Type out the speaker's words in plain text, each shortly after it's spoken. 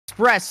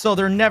express, so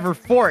they're never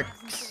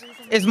forks.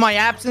 Is my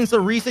absence the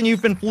reason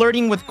you've been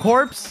flirting with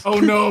corpse? Oh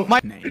no.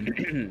 What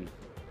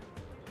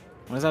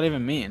does that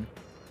even mean?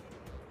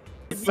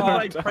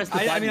 Mine's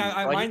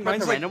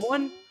a random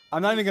one.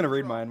 I'm not even gonna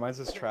read mine. Mine's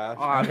just trash.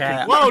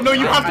 Okay. Whoa, no,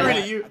 you have to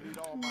read it.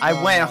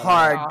 I went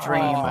hard,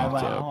 Dream. I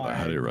went I had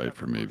hard. it right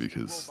for me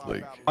because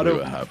like Auto,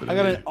 what happened. I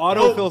got an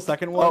autofill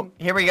second one. Oh,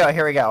 here we go.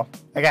 Here we go.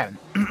 Again.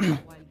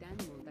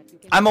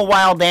 I'm a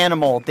wild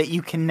animal that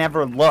you can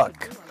never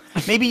look.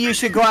 Maybe you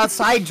should go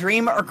outside,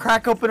 Dream, or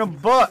crack open a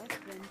book.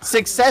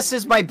 Success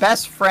is my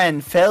best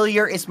friend.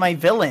 Failure is my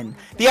villain.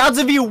 The odds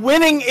of you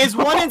winning is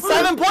 1 in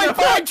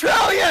 7.5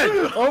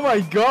 trillion! Oh my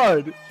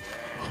god.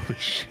 Holy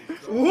shit.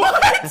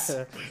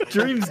 What?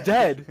 Dream's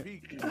dead.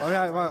 Oh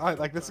yeah,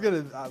 like this is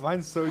gonna.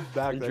 Mine's so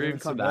back. Did Dream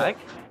come back?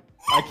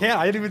 I can't.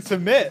 I didn't even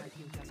submit.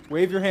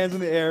 Wave your hands in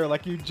the air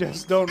like you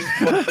just don't.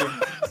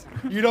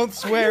 You don't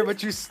swear,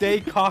 but you stay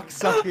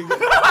cocksucking.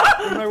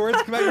 When my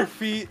words come out your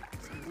feet,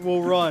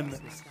 we'll run.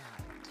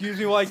 Excuse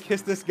me while I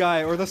kiss this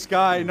guy or the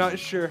sky. Not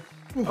sure.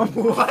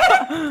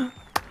 What?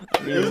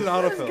 It was an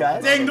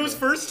autofill. Dang, those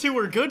first two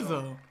were good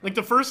though. Like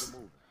the first.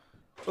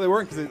 Well, they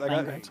weren't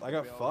because I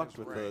got fucked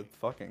with the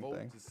fucking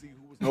thing.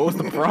 What was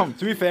the prompt?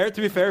 To be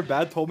fair,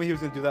 Bad told me he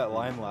was gonna do that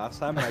line last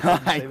time, and I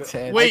told him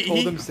save it. Wait, I told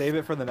him save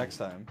it for the next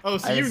time. Oh,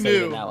 so I you was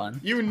saving knew. that one.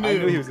 You knew. I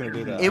knew he was gonna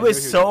do that. It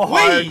was so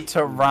Wait! hard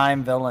to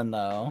rhyme villain,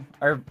 though.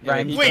 Or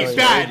rhyme Wait,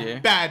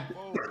 failure. bad.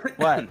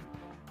 What?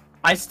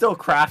 I still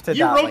crafted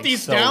You that wrote like,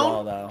 these so down?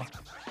 well, though.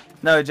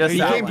 No, just He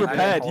that came one. I've been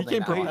prepared. He holding came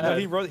that one. prepared. No,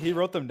 he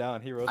wrote them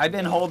down. I've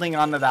been holding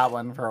on to that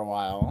one for a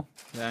while.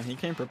 Yeah, he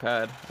came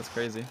prepared. That's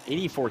crazy.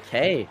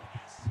 84K.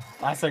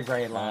 That's a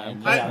great line.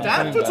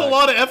 That puts a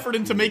lot of effort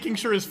into making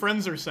sure his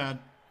friends are sad.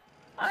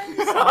 I'm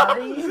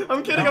sorry.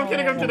 I'm kidding. I'm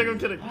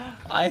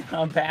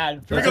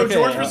bad. Here we go,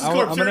 George versus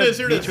Corpse. Here it is.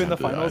 Meet you in the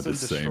Dude, I had finals the and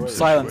same destroy.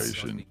 Silence.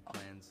 situation.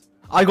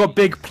 I got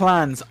big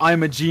plans.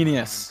 I'm a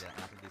genius.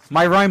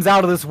 My rhymes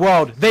out of this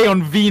world. They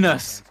on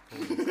Venus.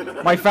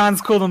 My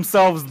fans call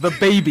themselves the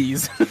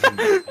babies.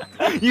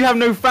 You have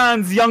no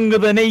fans younger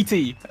than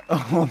 80.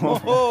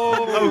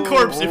 Oh,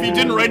 Corpse, if you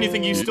didn't write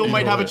anything, you still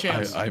might have a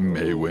chance. I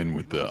may win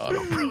with the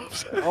auto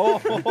props.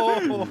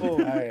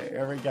 Alright,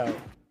 here we go.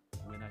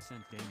 When I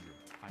sent danger,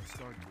 I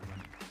started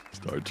running.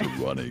 Start to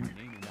running.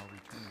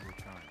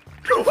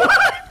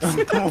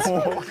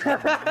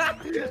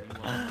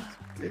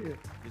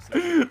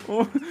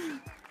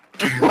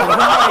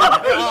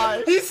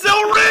 He's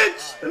so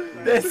rich!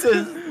 This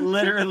is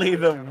literally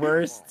the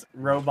worst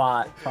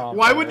robot prompt.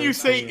 Why wouldn't you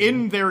say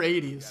in their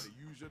 80s?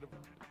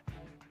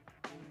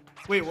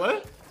 Wait,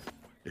 what?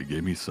 It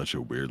gave me such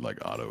a weird like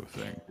auto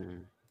thing.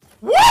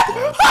 What?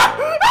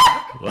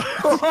 Let's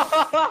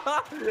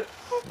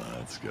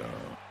go.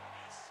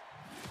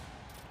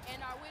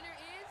 And our winner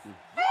is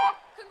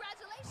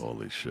congratulations.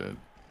 Holy shit.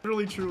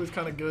 Literally True is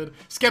kind of good.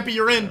 Skeppy,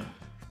 you're in.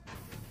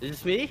 Is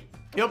this me?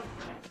 Yep.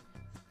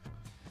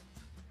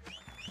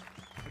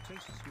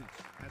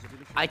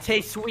 I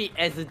taste sweet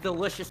as a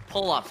delicious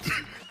pull-ups.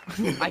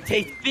 I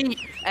taste feet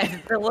as a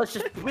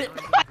delicious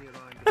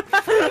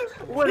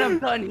When I'm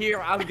done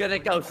here, I'm gonna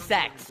go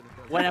sex.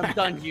 When I'm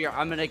done here,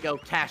 I'm gonna go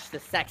cash the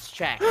sex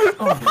check. Oh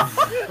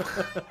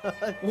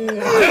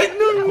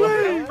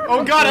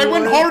god, I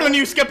went hard on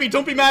you, Skeppy.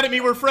 Don't be mad at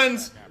me. We're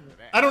friends.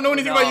 I don't know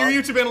anything about your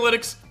YouTube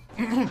analytics.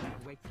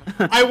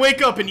 I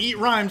wake up and eat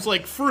rhymes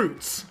like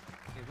fruits.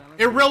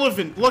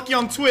 Irrelevant. Lucky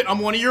on Twit, I'm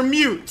one of your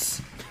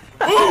mutes.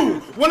 Ooh!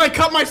 When I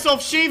cut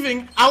myself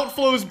shaving, out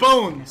flows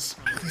bones.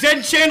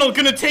 Dead channel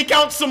gonna take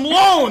out some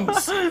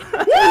loans. Woo!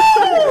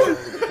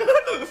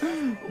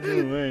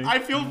 I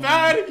feel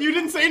bad. You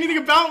didn't say anything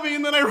about me,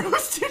 and then I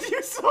roasted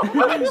you so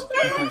much. You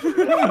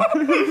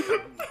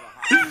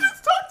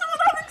just talked about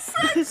having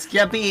sex.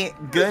 Skeppy,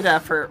 good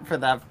effort for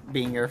that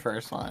being your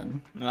first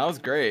one. No, that was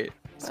great.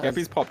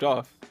 Skeppy's popped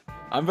off.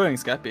 I'm voting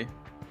Skeppy.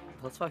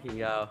 Let's fucking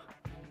go.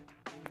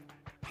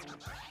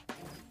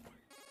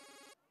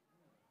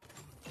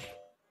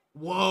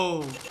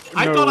 Whoa!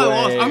 I No thought I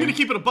lost. way. I'm gonna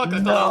keep it a buck.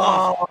 I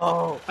thought I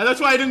lost. And that's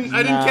why I didn't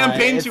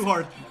campaign too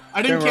hard.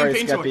 I didn't Don't worry,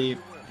 campaign too hard. Skeppy.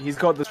 He's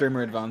got the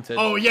streamer advantage.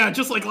 Oh yeah,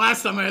 just like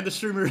last time I had the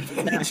streamer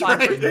advantage,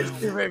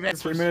 right?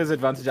 Streamer's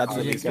advantage adds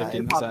at least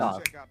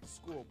 15%.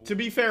 To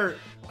be fair,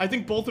 I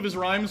think both of his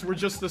rhymes were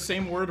just the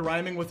same word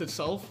rhyming with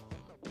itself.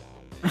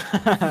 So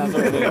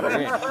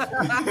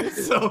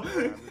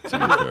To be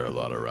fair, a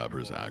lot of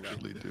rappers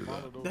actually do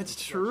that. that's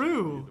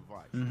true.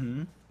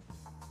 Mm-hmm.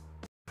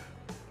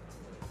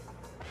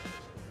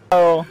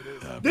 Oh,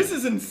 This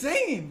is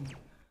insane.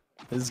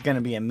 this is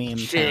gonna be a meme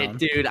Shit, town.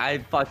 dude, I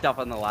fucked up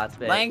on the last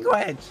bit.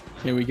 Language.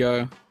 Here we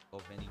go.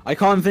 I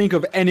can't think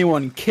of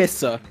anyone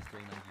kisser.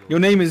 Your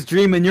name is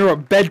Dream and you're a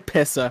bed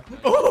pisser.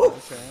 Oh,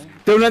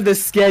 Don't let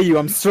this scare you,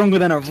 I'm stronger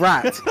than a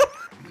rat.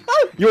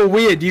 You're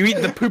weird, you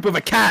eat the poop of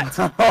a cat.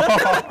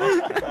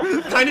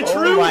 kind of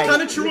true. my-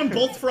 Kind of true on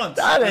both fronts.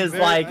 That is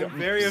like I'm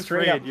very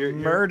straight up afraid. You're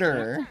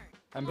murder.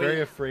 I'm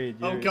very afraid.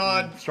 Oh, You're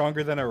God.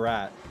 Stronger than a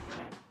rat.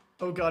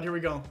 Oh god, here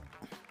we go.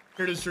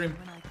 Here it is, Dream.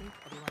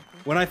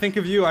 When I think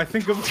of you, I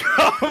think of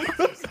cum.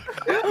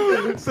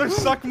 So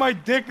suck my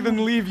dick,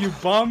 then leave, you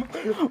bum.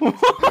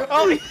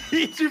 I'll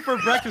eat you for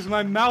breakfast with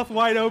my mouth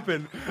wide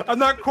open. I'm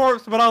not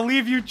corpse, but I'll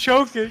leave you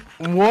choking.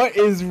 What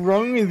is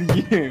wrong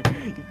with you?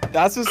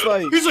 That's just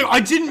like. He's like, I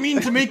didn't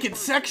mean to make it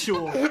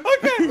sexual.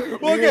 Okay,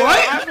 well, okay.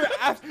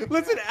 What?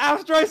 Listen,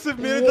 after I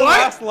submitted the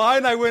last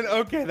line, I went,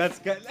 okay, that's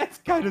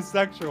kind of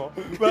sexual.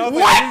 But I was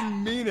like, What? I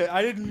didn't mean it.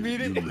 I didn't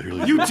mean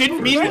it. You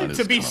didn't mean it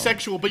to be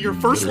sexual, but your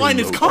first line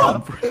is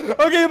cum.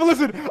 Okay, but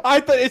listen, I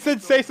thought it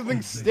said say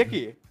something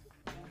sticky.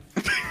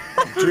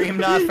 Dream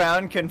not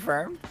found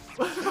confirmed.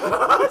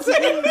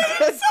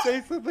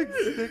 Say something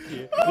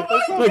sticky.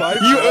 That's not my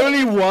You fault.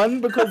 only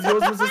won because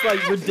yours was just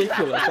like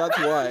ridiculous. That's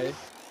why.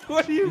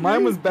 What do you Mine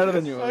mean? was better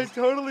than I yours.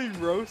 totally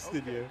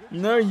roasted you.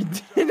 No, you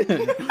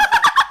didn't.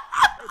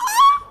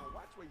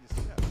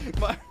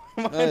 Mine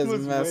That is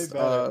was messed way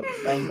better.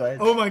 up. Language.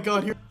 Oh my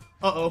god, here.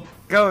 Uh-oh.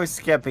 Go,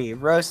 Skeppy.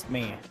 Roast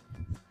me.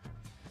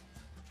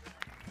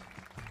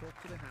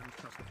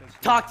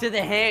 Talk to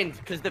the hand,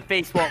 cause the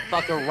face won't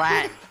fuck a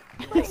rat.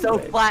 So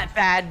flat,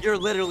 Bad, you're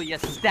literally a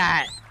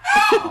stat.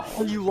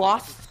 Oh, you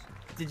lost?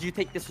 Did you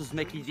think this was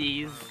Mickey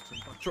D's?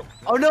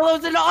 Oh no, that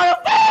was an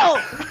auto fail!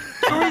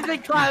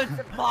 Freezing clouds,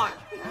 fuck.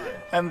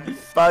 And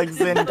bugs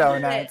and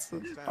donuts.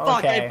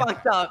 Fuck, I Okay.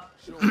 fucked up.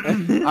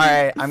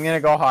 Alright, I'm gonna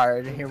go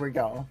hard. Here we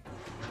go.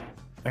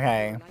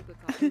 Okay.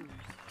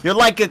 You're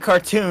like a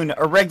cartoon,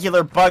 a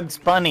regular Bugs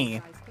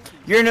Bunny.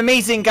 You're an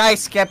amazing guy,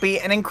 Skeppy,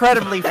 and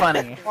incredibly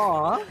funny.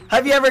 Aw.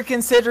 Have you ever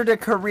considered a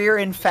career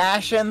in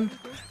fashion?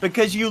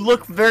 Because you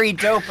look very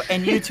dope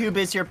and YouTube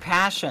is your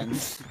passion.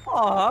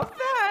 Aw,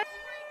 Bad.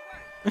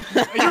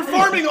 You're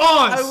farming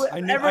Oz! I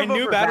Never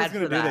knew vote Bad for was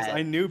gonna for do this. that.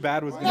 I knew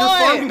Bad was gonna You're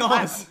do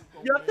farming Oz!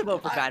 You have to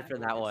vote for Bad for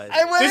that one.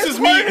 I went This as is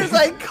me. hard as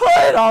I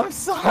could. I'm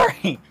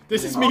sorry.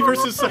 This is me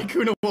versus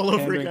Sykkuno all over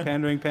Pandering, again.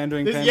 pandering,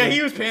 pandering, This- pandering. yeah,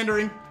 he was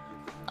pandering.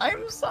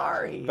 I'm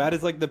sorry. Bad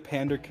is like the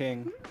pander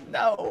king.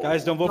 No.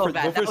 Guys, don't vote No, for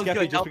Bad, that was Skeppy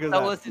good. just because of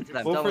Don't that. listen to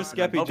them. Vote Don't for listen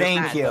to them. Skeppy Vote for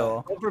Thank Bad. you.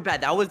 Vote for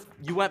Bad. That was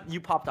you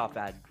popped off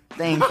Bad.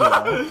 Thank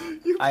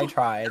you. I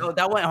tried. No,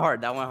 that went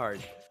hard. That went hard.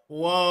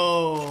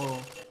 Whoa.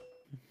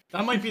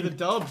 That might be the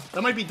dub.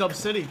 That might be Dub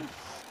City.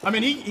 I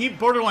mean, he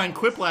borderline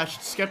quiplashed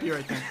Skeppy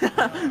right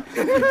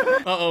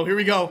there. Uh-oh, here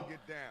we go.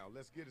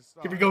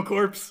 Here we go,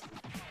 corpse.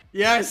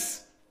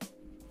 Yes!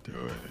 Do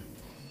it.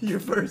 You're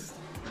first.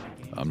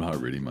 I'm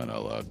not reading mine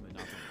out loud.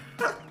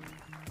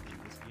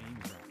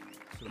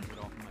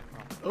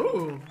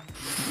 Ooh.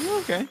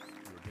 Okay.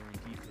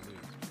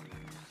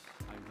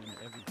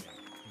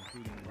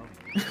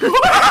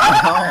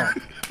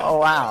 Oh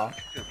wow.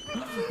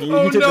 You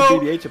Oh, took no.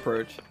 the BBH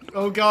approach.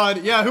 Oh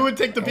god, yeah, who would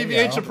take the There you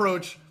BBH go.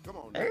 approach?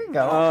 There you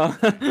go.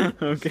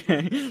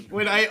 Okay.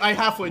 Wait, I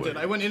halfway did.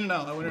 I went in and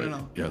out. I went in Wait, and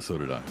out. yeah, so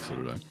did I. So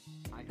did I.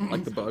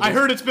 Like the bug. I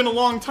heard it's been a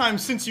long time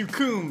since you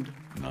coomed.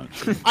 Not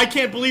true. I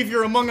can't believe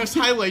your Among Us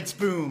highlights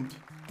boomed.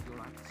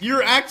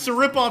 Your act's a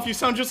ripoff. You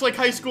sound just like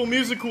High School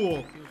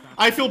Musical.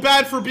 I feel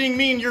bad for being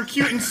mean. You're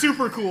cute and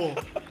super cool.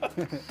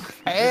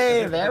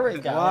 Hey, there we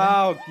go.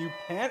 Wow, you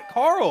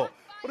Carl,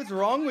 what is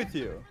wrong with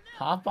you?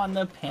 Hop on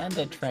the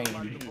panda train.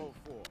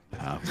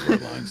 Half of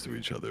our lines to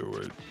each other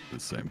were the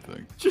same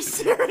thing. Just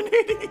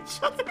serenading each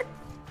other.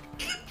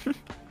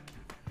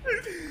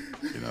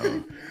 You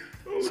know,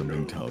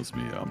 something tells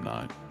me I'm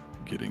not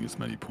getting as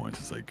many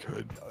points as I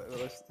could.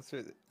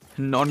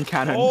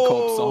 Non-canon Oh.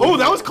 cop song. Oh,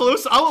 that was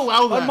close. I'll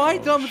allow that. On my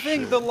dumb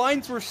thing, the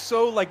lines were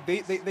so like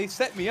they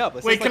set me up.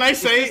 It's Wait, just can like- I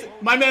say?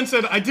 My man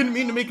said I didn't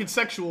mean to make it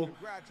sexual.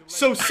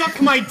 So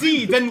suck my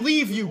D, then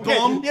leave, you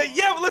bum.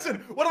 Yeah, but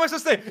listen, what am I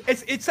supposed to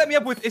say? It set me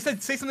up with, it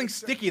said say something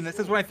sticky, and it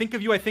says when I think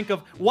of you, I think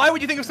of, why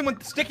would you think of someone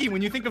sticky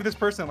when you think of this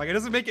person? Like, it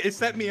doesn't make it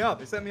set me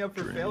up. It set me up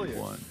for Dream failure.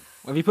 one.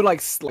 If you put like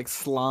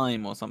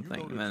slime or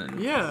something, then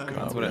Yeah.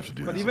 God, we have to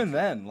do But this. even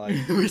then, like,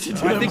 We should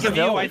do when I that think of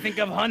one. you, I think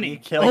of honey.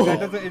 Killed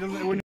Like, it. that doesn't,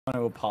 it wouldn't. I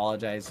want to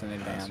apologize in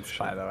advance,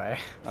 by the way.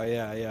 Oh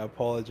yeah,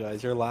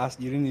 apologize. You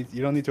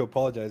don't need to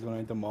apologize when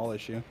I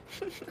demolish you.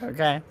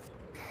 Okay.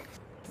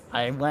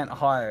 I went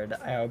hard.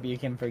 I hope you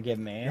can forgive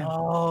me.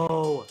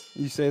 Oh.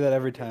 You say that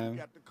every time.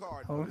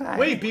 Okay.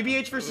 Wait,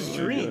 BBH versus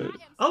Dream.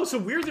 Oh, so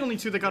we're the only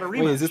two that got a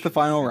rematch. wait, is this the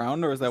final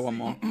round or is there one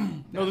more?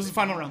 No, this is the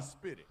final round.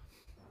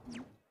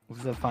 This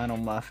is the final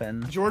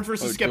muffin. George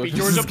versus Oh, Skeppy.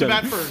 George George up to versus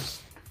bat Skeppy.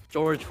 first.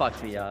 George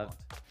fucked me up.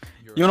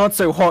 You're not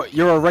so hot.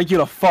 You're a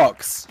regular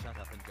fox.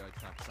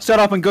 Shut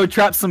up and go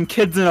trap some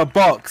kids in a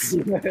box.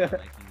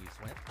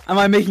 Am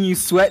I making you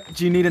sweat?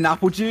 Do you need an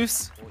apple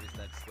juice?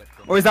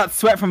 Or is that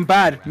sweat from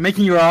Bad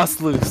making your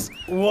ass loose?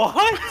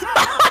 What?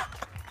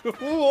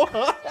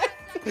 What?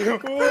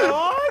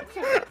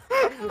 What?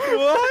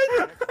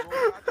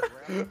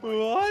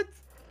 What?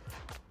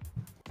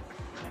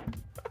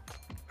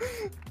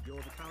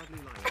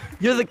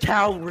 You're the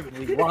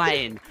cowardly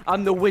lion.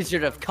 I'm the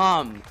wizard of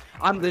cum.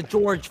 I'm the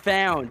George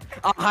found.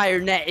 A higher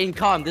net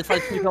income. This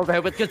lets me go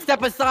over with good.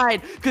 Step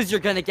aside, cause you're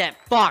gonna get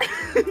fucked.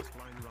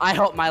 I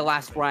hope my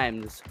last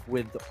rhymes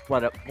with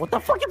what the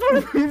fuck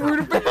is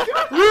Rutabaga?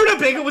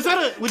 Rutabaga, was that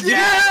a...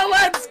 Yeah,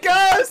 let's go,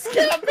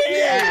 Skeppy!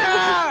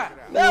 Yeah!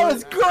 That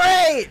was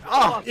great!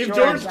 Oh, If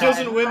George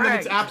doesn't win, then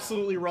it's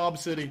absolutely Rob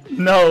City.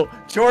 No,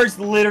 George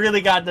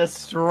literally got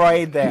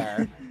destroyed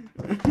there.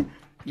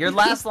 Your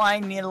last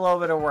line needed a little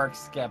bit of work,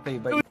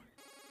 Skeppy, but...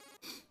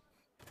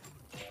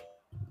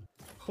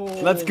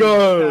 Let's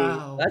go.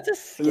 Wow. That's a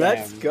scam.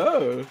 Let's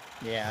go.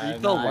 Yeah,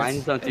 Refill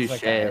lines don't do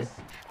shit.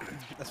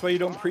 That's why you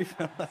don't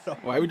pre-fill at all.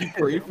 Why would you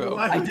pre-fill?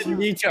 I didn't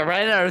need to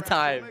run out of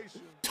time.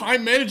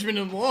 Time management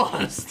and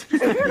lost. Here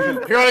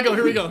I go,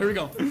 here we go, here we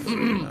go.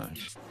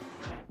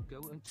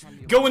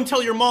 Go and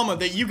tell your mama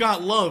that you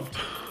got loved.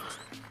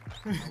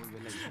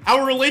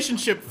 Our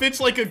relationship fits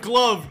like a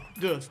glove.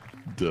 Duh.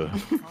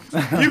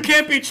 You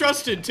can't be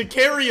trusted to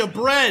carry a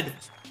bread.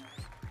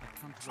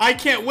 I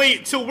can't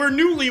wait till we're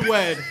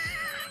newlywed.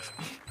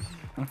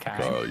 Okay.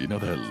 Karl, you know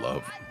that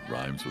love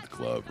rhymes with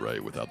glove,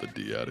 right? Without the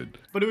D added.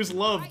 But it was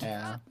loved.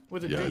 Yeah.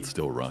 With a Yeah, D. it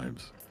still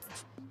rhymes.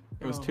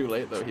 It was too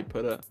late though. He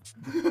put it.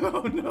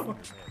 Oh no.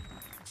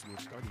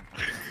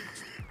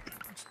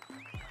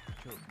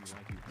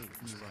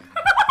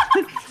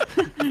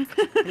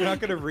 You're not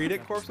gonna read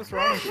it, Corpse? What's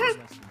wrong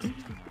with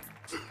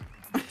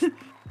you?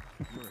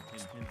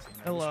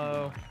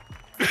 Hello.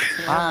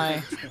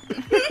 Hi.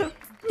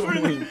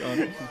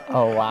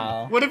 Oh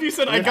wow. What if you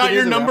said, I If got it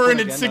your is a number rapper and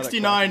again, it's not a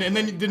 69, and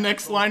then the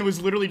next line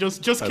was literally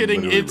just I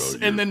kidding, literally it's,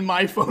 wrote and your- then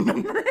my phone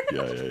number.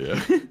 Yeah.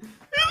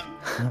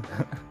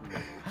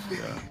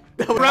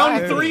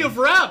 Round 3 of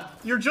rap.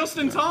 You're just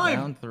in time.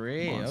 Round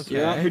 3. Okay.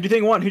 Yeah. Who do you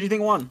think won? Who do you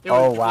think won? It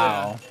was- Oh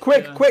wow.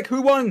 Quick, quick.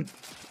 Who won?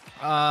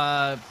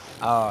 Oh,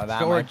 that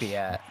George. might be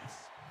it.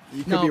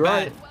 You could No, be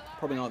right. bad.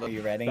 Probably not Are though.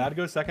 you ready? Bad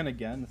goes second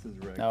again. This is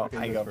rigged. No, Okay,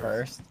 I who go goes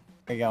first.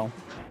 Here you go.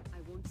 I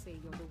won't say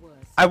you're the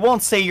worst. I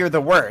won't say you're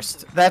the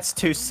worst. That's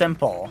too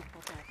simple.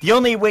 The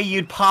only way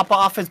you'd pop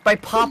off is by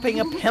popping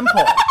a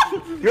pimple.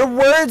 Your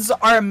words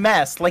are a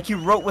mess, like you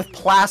wrote with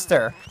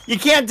plaster. You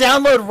can't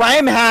download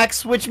rhyme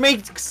hacks, which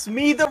makes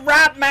me the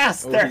rap Oh,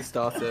 master. he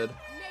started.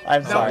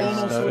 I'm That sorry.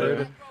 almost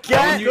would've- Get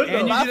And you did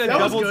a That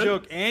was double good.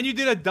 joke. And you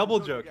did a double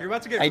joke. You're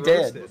about to get I did.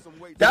 roasted. That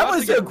You're about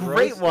was to a get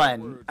great roasted.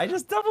 one. I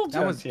just double joked.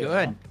 That was you.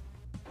 good.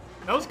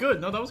 That was good.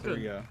 No, that was There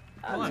good. you go.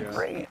 That was Nice.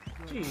 great.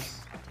 Jeez.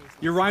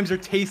 Your rhymes are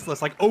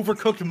tasteless, like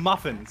overcooked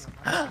muffins.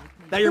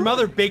 That your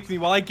mother baked me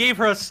while I gave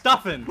her a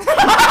stuffin'.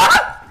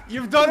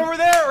 You've done over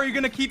there, or are you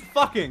gonna keep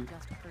fucking?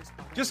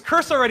 Just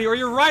curse already, or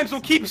your rhymes will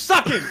keep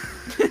sucking.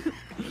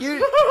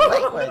 You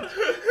language.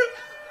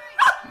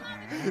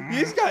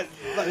 He's got.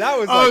 That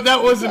was. Oh, like,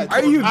 that wasn't.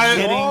 Are you I-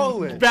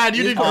 kidding? Bad,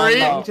 you did Oh, great.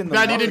 no.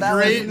 Bad, you did That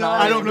was great.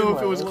 not I don't know even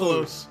if it was close.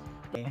 close.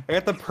 I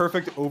got the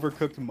perfect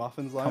overcooked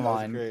muffins line. Come That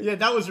was on. great. Yeah,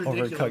 that was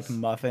ridiculous. Overcooked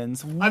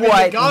muffins. I mean,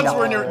 what? the gods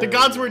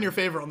No. were in your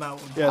favor on that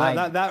one. Yeah,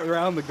 I- that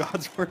round the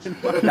gods were in.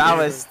 That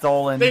was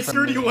stolen. They from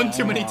screwed me. you one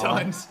too many Oh.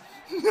 times.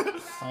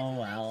 Oh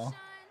well.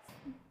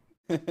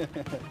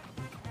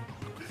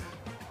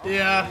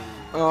 Yeah,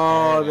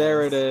 Oh,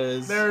 there it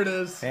is. there it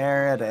is.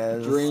 There it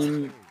is.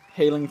 Dream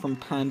hailing from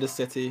Panda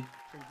City.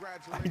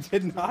 I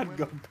did not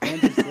go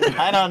Panda City.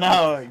 I don't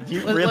know.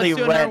 You Let's really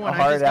do another went one. I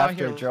hard just got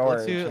after here. George.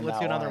 Let's do in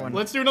that another one.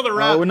 Let's do another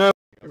rap. Oh no.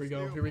 Here we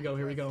go. Here we go.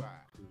 Here we go.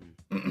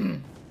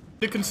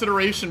 The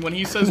consideration when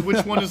he says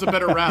which one is a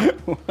better rap.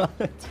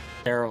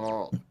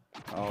 Terrible.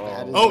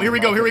 Oh, here we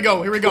go. Here we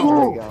go. Here we go.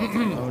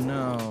 Oh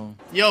no.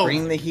 Yo,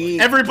 Bring the heat.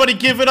 everybody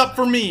give it up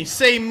for me.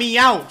 Say me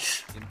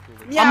ouch.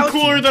 I'm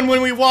cooler than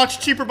when we watch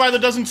Cheaper by the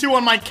Dozen 2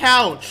 on my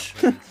couch.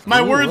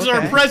 My words are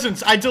okay.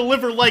 presents. I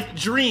deliver like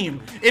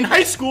Dream. In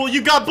high school, you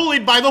got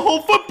bullied by the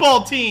whole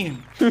football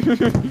team.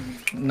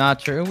 Not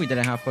true. We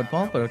didn't have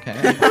football, but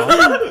okay.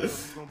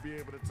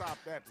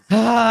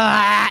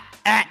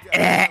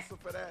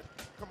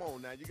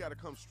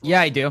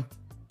 Yeah, I do.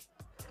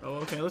 Oh,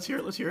 okay. Let's hear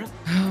it. Let's hear it.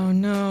 Oh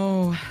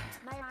no.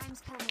 My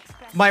rhymes come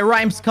express. My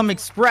rhymes come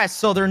express,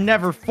 so they're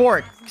never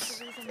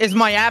forks. Is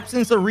my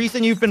absence a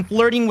reason you've been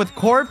flirting with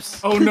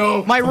corpse? Oh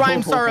no. My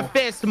rhymes are a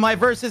fist, my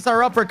verses are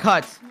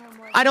uppercuts.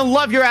 I don't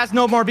love your ass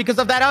no more because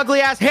of that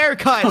ugly ass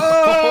haircut.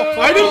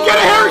 I didn't get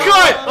a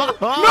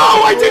haircut. No,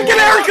 I didn't get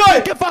a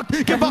haircut. Get fucked,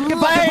 get fucked, get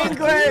fucked, get fucked.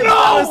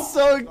 That was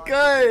so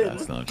good.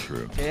 That's not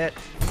true. Get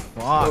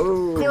fucked.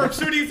 Corpse,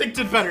 who do you think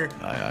did better?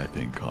 I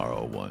think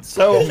Karl won.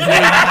 So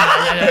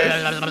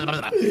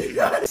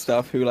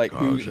Stuff who like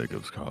Karl who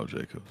Jacobs.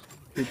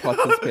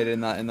 participated in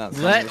that.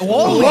 song.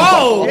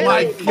 Whoa, shit.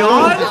 my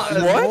God.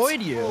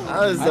 Destroyed you. that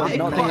was I did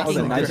not think that was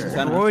a nice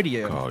Destroyed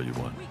you. Karl, you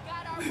won.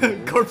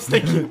 Corpse,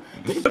 thank you.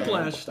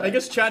 Whiplash. I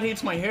guess Chad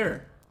hates my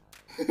hair.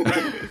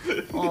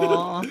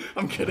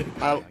 I'm kidding.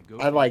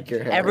 I like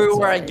your hair.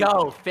 Everywhere I sorry.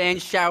 go,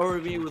 fans shower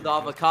me with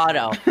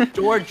avocado.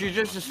 George, you're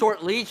just a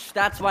short leash.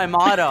 That's my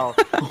motto.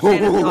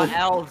 Santa's got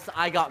elves.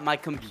 I got my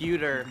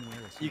computer.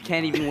 You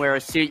can't even wear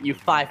a suit, you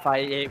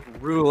 5'8"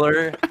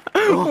 ruler.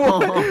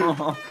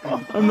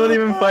 I'm not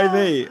even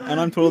 5'8", and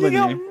I'm taller than you.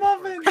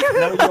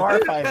 No, you are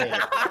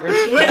 5'8".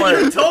 You're Wait, short.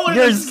 you're taller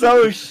You're than-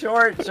 so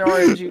short,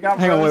 George. You got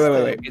Hang on,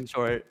 wait. In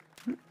short.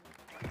 The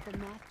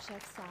math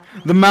checks out.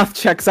 The math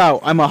checks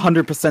out. I'm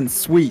 100%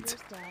 sweet.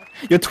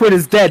 Your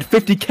Twitter's dead.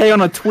 50k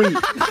on a tweet.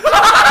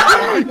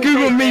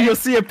 Google me. You'll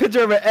see a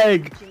picture of an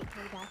egg.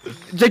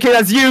 JK,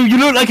 that's you. You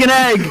look like an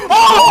egg.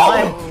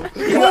 Oh!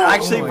 You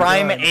actually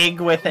rhyme egg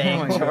with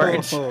egg,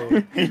 George.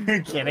 Are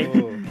you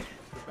kidding?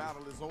 I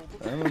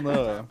don't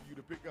know.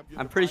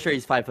 I'm pretty sure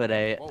he's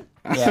 5'8".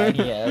 Yeah,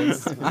 he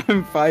is.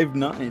 I'm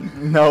 5'9".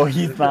 No,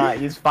 he's not.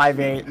 He's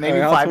 5'8". Maybe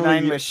How tall are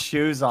 5'9" you? with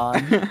shoes on.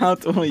 How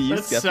tall are you,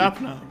 That's Skeppy?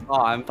 Sapna.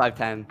 Oh, I'm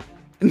 5'10".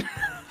 George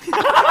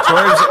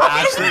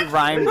actually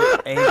rhymed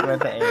egg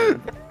with egg.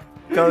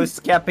 Go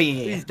Skeppy.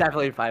 He's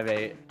definitely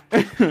 5'8".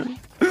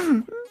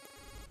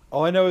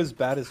 All I know is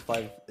Bad is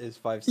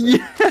 5'6".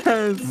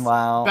 Yes.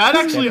 Wow. Bad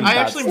actually, Skeppy I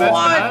got actually met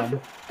slapped.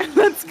 Bad.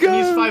 Let's go.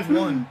 He's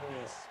 5'1".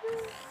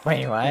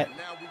 Wait, what?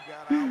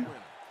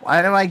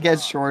 Why do I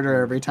get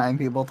shorter every time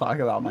people talk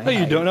about my No, you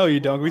height? don't. No, you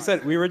don't.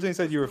 We originally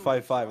said you were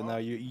 5'5", and now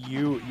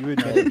you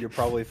admitted you're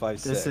probably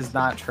 5'6". This is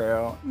not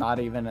true. Not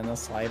even in the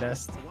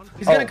slightest.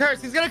 He's gonna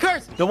curse. He's gonna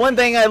curse. The one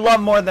thing I love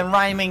more than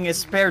rhyming is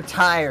spare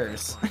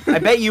tires. I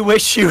bet you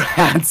wish you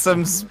had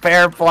some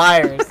spare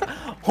pliers.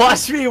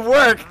 Watch me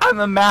work. I'm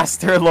a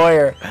master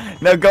lawyer.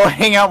 Now go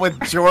hang out with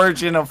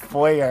George in a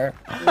foyer.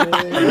 What?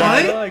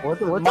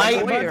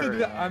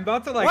 I'm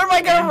about to like. Where am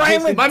I gonna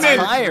rhyme with My man,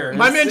 tires?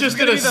 my man just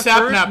did a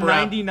sapnap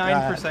rap.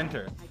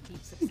 99%er.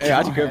 Hey,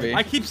 how'd you go, B?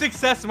 I keep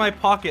success in my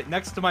pocket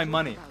next to my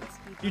money.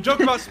 You joke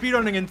about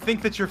speedrunning and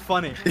think that you're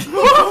funny.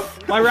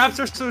 My raps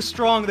are so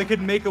strong they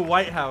could make a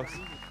White House.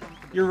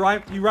 You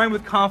rhyme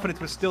with confidence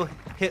but still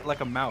hit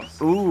like a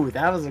mouse. Ooh,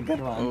 that was a good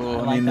one. Oh,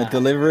 I like mean, the that.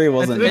 delivery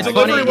wasn't. It's there.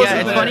 delivery Funny, wasn't yeah,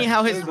 it's there. funny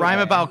how his rhyme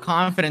about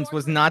confidence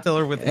was not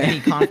delivered with any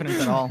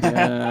confidence at all.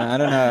 I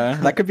don't know.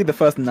 That could be the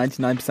first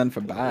 99% for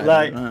bad.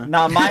 Like, I don't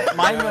know. nah, mine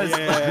was.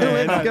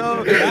 Let's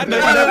go. That No,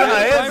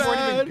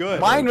 wasn't even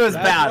good. Mine was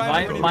That bad.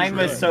 rhyme wasn't Mine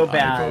was good. so I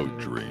bad. vote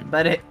Dream.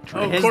 But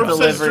Oh, his Corpse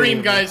says delivery Dream,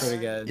 was guys. pretty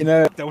good. You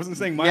know, I wasn't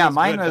saying mine Yeah, was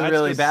mine good. was That's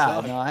really just bad.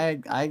 sucked. No,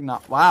 I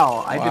not.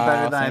 Wow, I did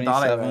better than I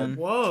thought I 77. would.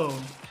 Whoa.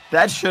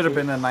 That should have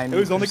been a 90%. It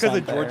was only because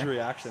of there. George's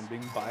reaction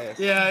being biased.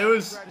 Yeah, it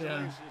was.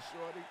 Yeah.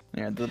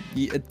 yeah, the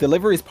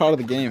delivery is part of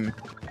the game.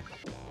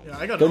 Yeah,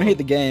 I got. Don't hate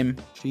the game.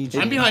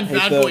 I'm behind hate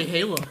Bad the- Boy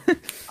Halo.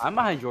 I'm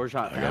behind George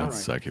on I got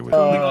second with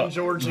Going on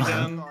George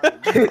again.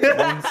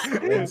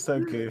 It's so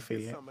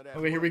goofy.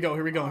 Okay, here we go.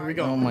 Here we go. Here we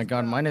go. Oh my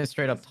god, mine is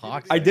straight up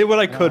toxic. I did what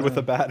I could with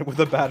a bad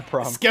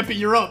prompt. Skeppy,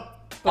 you're up.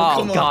 Oh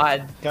come on.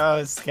 God. Go,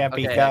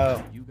 Skeppy, Okay.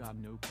 go. You got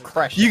no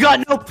Crush. You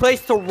got no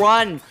place to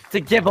run, to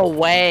give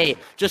away.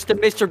 Just a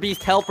Mr.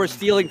 Beast helper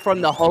stealing from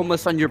the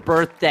homeless on your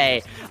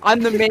birthday. I'm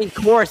the main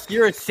course.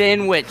 You're a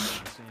sandwich.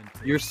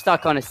 You're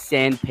stuck on a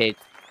sand pit,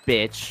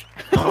 bitch.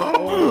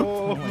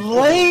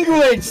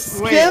 Language,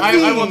 Wait,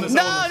 I won this.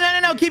 No, I won no,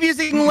 no, no! Keep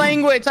using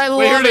language. I love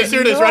Wait, here it it. is.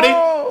 Here it is. Ready?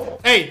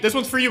 Hey, this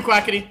one's for you,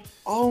 Quackity.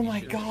 Oh my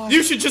god.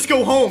 You should just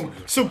go home.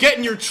 So get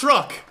in your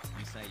truck.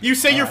 You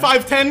say you're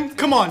 5'10"?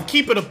 Come on,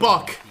 keep it a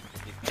buck.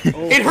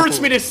 It hurts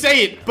me to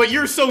say it, but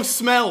you're so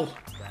smell.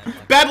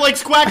 Bad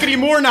likes Quackity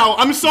more now.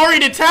 I'm sorry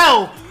to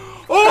tell.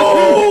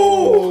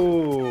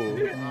 Oh!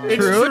 It's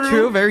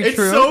True, very it's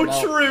true. so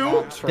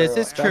true. This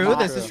is true.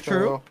 This is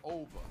true.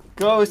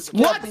 Go,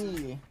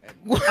 Skeppy.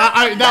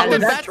 That Did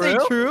was that say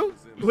true?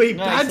 Wait,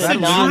 No, Bad he said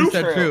said Bad true.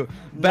 said true.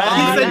 He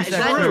Bad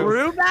said said true.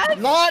 true.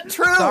 Not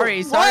true.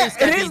 Sorry, What?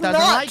 Skeppy It is doesn't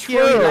not like true.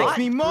 you. He likes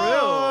me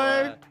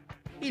more.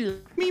 He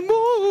likes me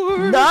more.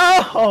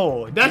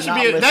 No. That should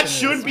be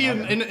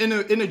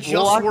in a just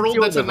Well, I world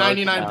feel that's a the vote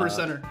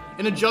 99%er.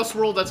 In a just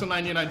world that's a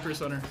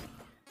 99%er.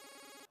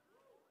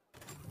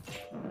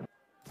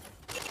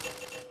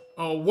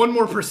 Oh, 1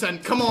 more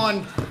percent. Come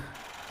on.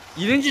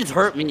 You didn't just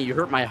hurt me, you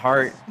hurt my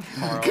heart.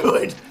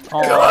 Good.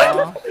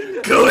 Aw.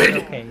 Good.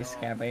 Okay,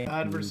 Skeppy.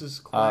 Bad versus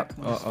Quack.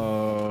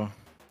 Uh-oh.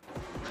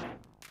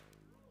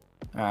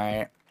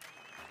 Alright.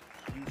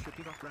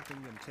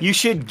 You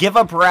should give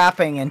up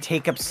rapping and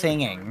take up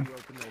singing.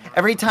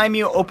 Every time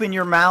you open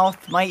your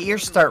mouth, my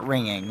ears start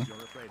ringing.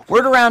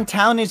 Word around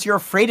town is you're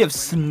afraid of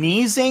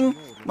sneezing?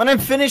 When I'm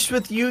finished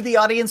with you, the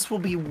audience will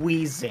be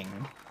wheezing.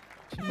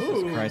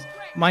 Jesus Christ.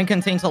 Mine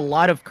contains a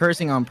lot of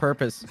cursing on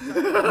purpose.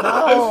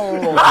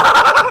 No!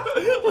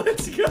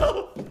 Let's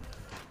go.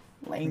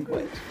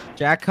 Language.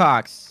 Jack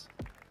Cox.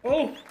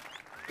 Oh,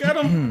 get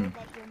him.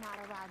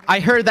 I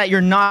heard that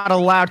you're not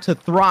allowed to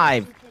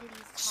thrive.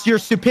 Your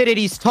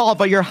stupidity's tall,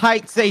 but your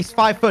height says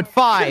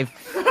 5'5".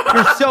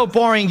 You're so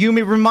boring. You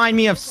may remind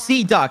me of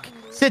Sea Duck.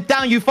 Sit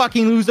down, you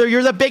fucking loser.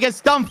 You're the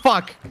biggest dumb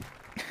fuck.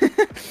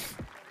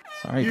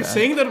 Sorry, You're guys.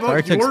 saying that about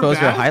Sorry to your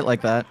expose your bad? height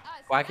like that.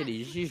 Quackity,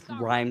 you just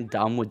rhyme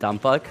dumb with dumb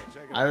fuck?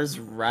 I was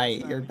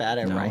right. You're bad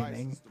at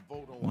rhyming.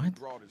 What?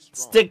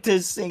 Stick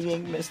to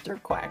singing, Mr.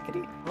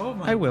 Quackity. Oh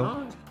my I will.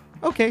 God.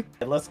 Okay.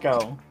 Let's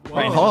go.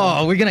 Whoa.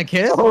 Oh, we're gonna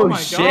kiss? Oh my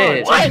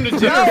shit. God. Take him to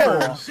dinner No.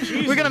 first.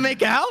 Jesus. We're gonna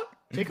make out?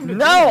 Take him to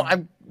No!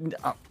 dinner.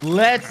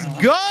 Let's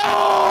go!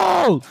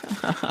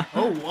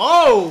 Oh,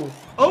 whoa.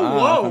 Oh,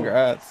 whoa.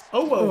 Congrats.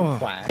 Oh, whoa.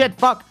 Quack. Shit,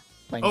 fuck.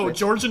 Oh, Language.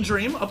 George and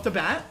Dream up to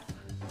bat?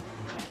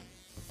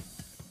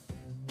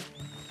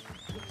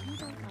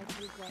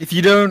 If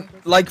you don't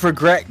like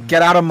regret,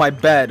 get out of my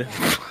bed.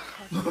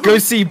 Go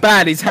see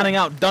Bad, he's handing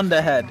out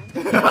Dunderhead.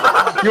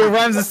 Your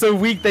rhymes are so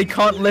weak they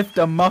can't lift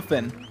a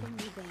muffin.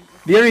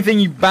 The only thing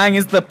you bang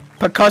is the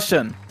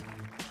percussion.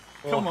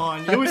 Come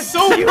on, it was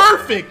so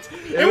perfect.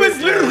 It was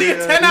literally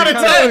a 10 out of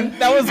 10.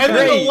 That was and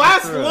great. then the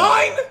last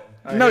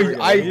line.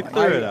 No,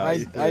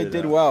 I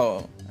did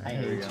well. I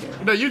hate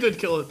you. No, you did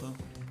kill it though.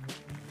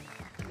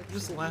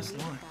 Just the last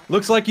line.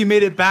 Looks like you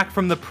made it back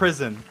from the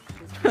prison.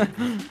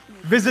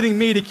 Visiting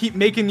me to keep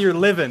making your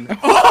living.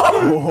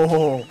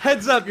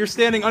 Heads up, you're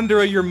standing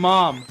under your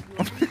mom.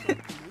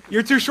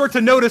 You're too short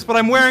to notice, but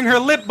I'm wearing her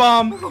lip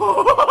balm.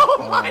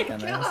 Oh my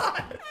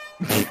God.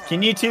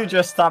 Can you two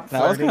just stop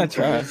That was flirting? kind of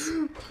trash.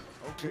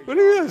 What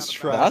are you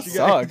trash? That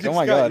sucked. Oh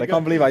my God, I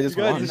can't believe I just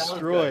you got won.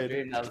 destroyed.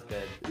 That was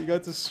good. You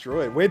got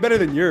destroyed. Way better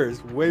than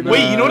yours. Way better.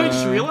 Wait, you know what I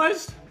just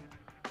realized?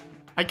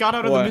 I got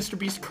out of What? the Mr.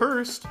 Beast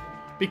cursed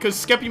because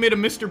Skeppy made a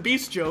Mr.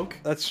 Beast joke.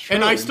 That's true.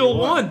 And I you still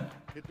won.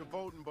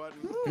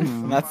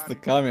 That's the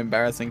kind of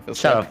embarrassing for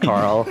Shut up,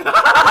 Karl.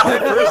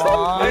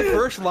 My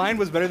first line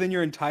was better than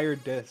your entire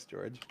diss,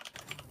 George.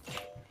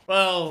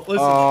 Well, listen.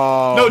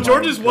 Oh, no, my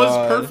George's was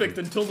God. perfect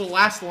until the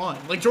last line.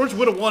 Like, George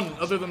would have won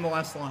other than the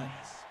last line.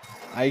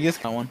 I guess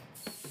I won.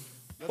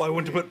 Well, I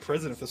wouldn't have put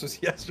prison if this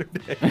was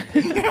yesterday.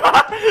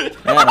 Yeah,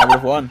 and I would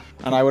have won.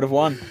 And I would have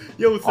won.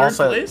 Yo, third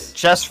Also, place?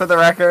 just for the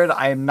record,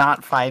 I am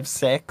not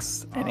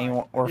 5'6"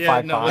 or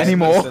Yeah, 5'5". no,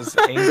 Anymore. This is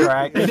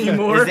incorrect.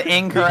 Anymore? Is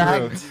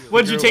incorrect.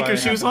 What'd you take your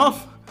shoes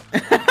off?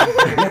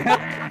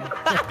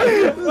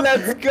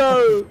 Let's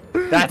go.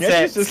 That's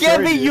Yes, it. he's destroyed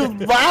Skeppy, you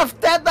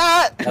laughed at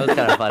that? That was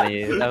kind of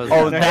funny. That was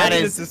Oh, No, that he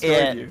is just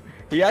destroyed it. you.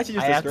 He actually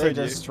just I have to destroyed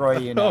you. destroy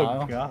you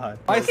now. Oh God.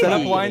 My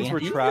setup lines were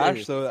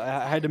trash, so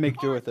I had to make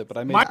do with it. But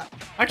I made.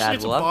 Actually, Bad,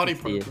 it's a we'll have body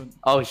to see. part.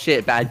 Oh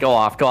shit, Bad. Go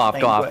off. Go off.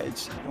 Go off.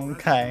 Language.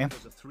 Okay.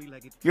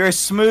 You're as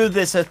smooth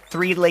as a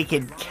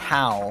three-legged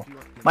cow.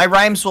 My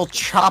rhymes will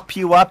chop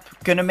you up.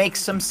 Gonna make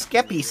some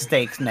Skeppy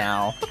steak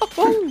now.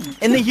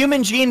 In the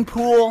human gene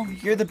pool,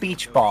 you're the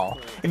beach ball.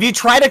 If you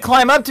try to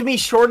climb up to me,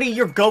 shorty,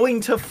 you're going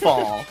to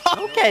fall.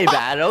 Okay,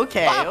 Bad.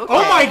 Okay. Okay.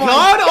 Oh my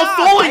God, I'm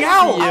falling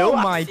out. Oh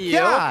I my see you.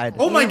 God.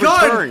 Oh my Let me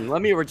God. return.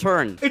 Let me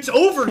return. It's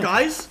over,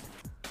 guys.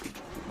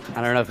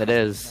 I don't know if it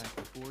is.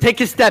 Take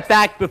a step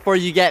back before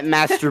you get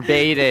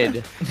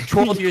masturbated.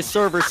 Troll your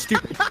server,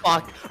 stupid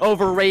fuck.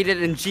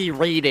 Overrated and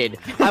G-rated.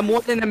 I'm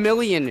 1 in a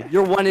million.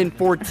 You're 1 in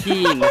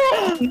 14.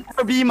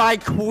 Never be my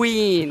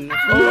queen.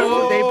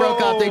 Oh, they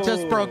broke up. They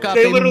just broke up.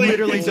 They They literally-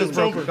 literally it's just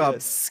broke over.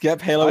 up.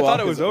 Skep Halo I thought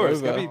off it was is over.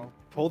 Skeppy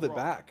pulled it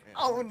back.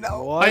 Oh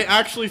no. What? I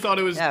actually thought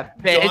it was Yeah, done.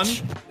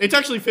 bitch. It's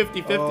actually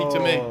 50-50 to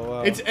me. Oh,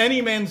 wow. It's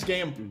any man's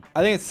game.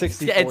 I think it's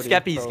 60. It's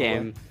Skeppy's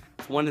game.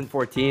 It's 1 in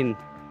 14.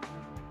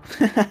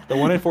 The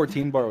 1 in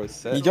 14 bar was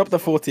set. You dropped the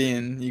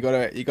 14. You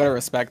gotta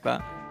respect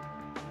that.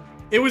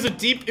 It was a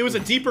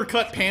deeper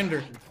cut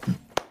pander.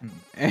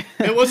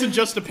 It wasn't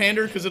just a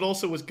pander because it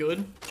also was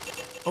good.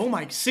 Oh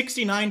my,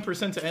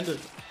 69% to end it.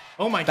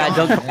 Oh my Bad,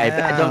 God. don't cry.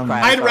 Bad, don't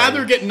cry. I'd Sorry.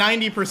 rather get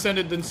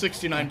 90%ed than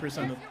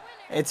 69%ed.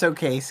 It's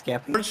okay,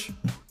 Skeppy. George,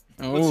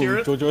 let's hear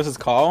it. George versus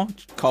Karl.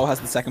 Karl has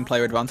the second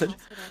player advantage.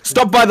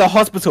 Stop by the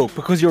hospital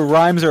because your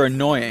rhymes are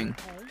annoying.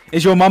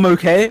 Is your mum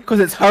okay?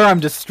 Because it's her I'm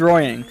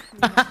destroying.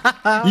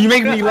 You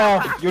make me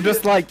laugh. You're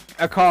just like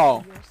a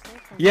Karl.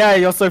 Yeah,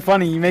 you're so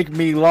funny. You make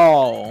me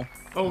lol.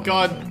 Oh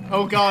God,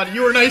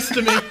 you were nice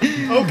to me.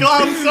 Oh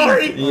God, I'm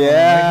sorry.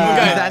 Yeah.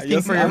 Okay. He's asking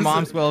You're for so your nice.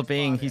 mom's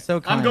well-being. He's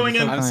so kind. I'm going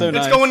He's in. I'm so It's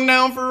nice. going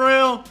down for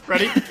real.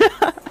 Ready?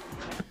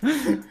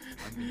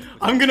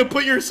 I'm gonna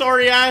put your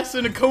sorry ass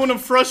in a cone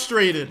of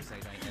frustrated.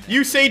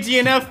 You say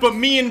DNF, but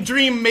me and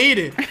Dream made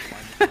it.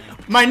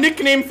 My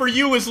nickname for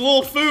you is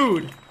Lil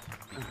Food.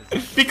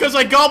 Because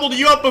I gobbled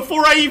you up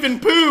before I even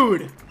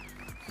pooed.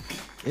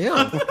 Ew.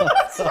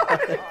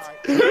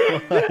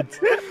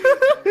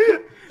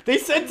 They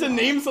said to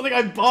name something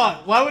I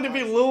bought. Why would it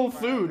be Lil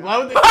Food? Why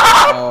would they?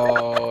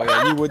 Oh,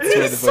 yeah, you would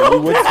sway the vote.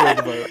 You would sway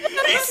the vote.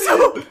 He's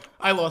so...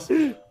 I lost.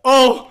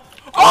 Oh!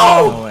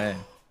 No way.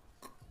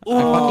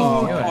 I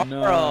fucking knew it.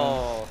 No.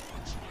 Bro.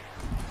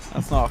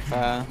 That's not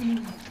fair.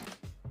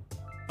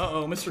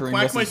 Uh-oh, Mr. Dream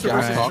Quackmeister versus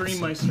versus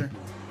Jack. Dreammeister.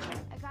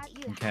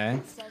 Okay.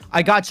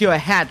 I got you a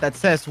hat that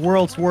says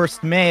world's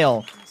worst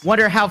male.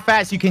 Wonder how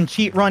fast you can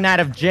cheat run out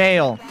of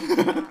jail.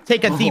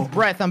 Take a deep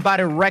breath. I'm about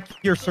to wreck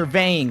your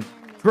surveying.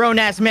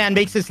 Grown-ass man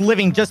makes his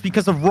living just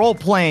because of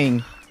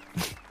role-playing.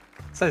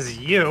 Says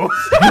you.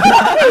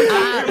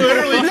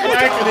 Literally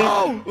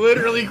Quackity.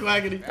 Literally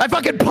Quackity. I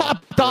fucking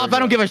popped off. I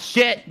don't give a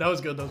shit. That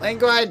was good. That was,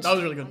 Language. that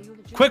was really good.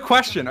 Quick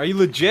question: are you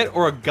legit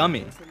or a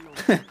gummy?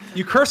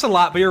 You curse a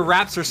lot, but your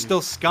raps are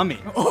still scummy.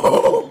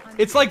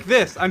 It's like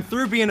this. I'm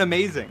through being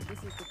amazing.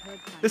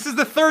 This is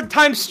the 3rd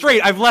time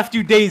straight I've left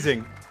you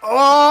dazing.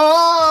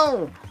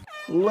 Oh!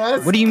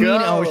 Let's What do you go.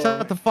 mean? Oh,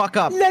 shut the fuck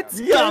up. Let's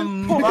go.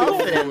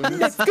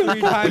 Muffins.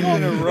 3 times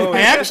in a row.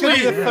 I actually-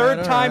 This is the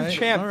 3rd time Alright,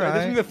 champ. alright.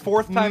 This is the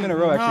 4th time in a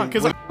row, actually.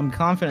 Because I'm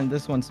confident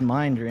this one's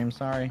mine, Dream.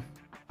 Sorry.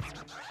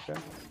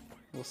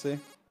 We'll see.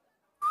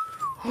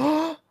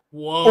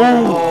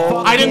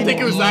 Whoa. I didn't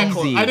think it was that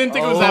close. Easy. I didn't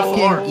think it was that Fucking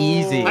far.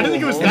 easy. I didn't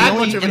think it was And that the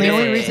much only, of and an the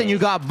only issue. reason you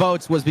got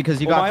votes was because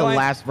you got the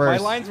last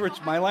verse.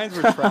 My lines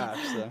were trash.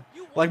 So.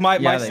 Like my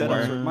Yeah, they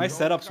setups were. were. My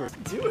setups were.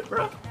 Do it,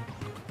 bro.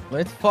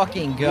 Let's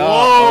fucking go.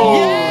 Whoa.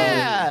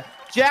 Yeah!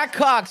 Jack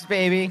Cox,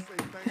 baby.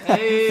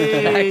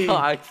 Hey.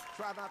 Cox.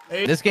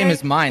 This game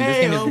is mine. This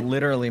game is Hey-o.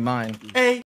 literally mine. Hey.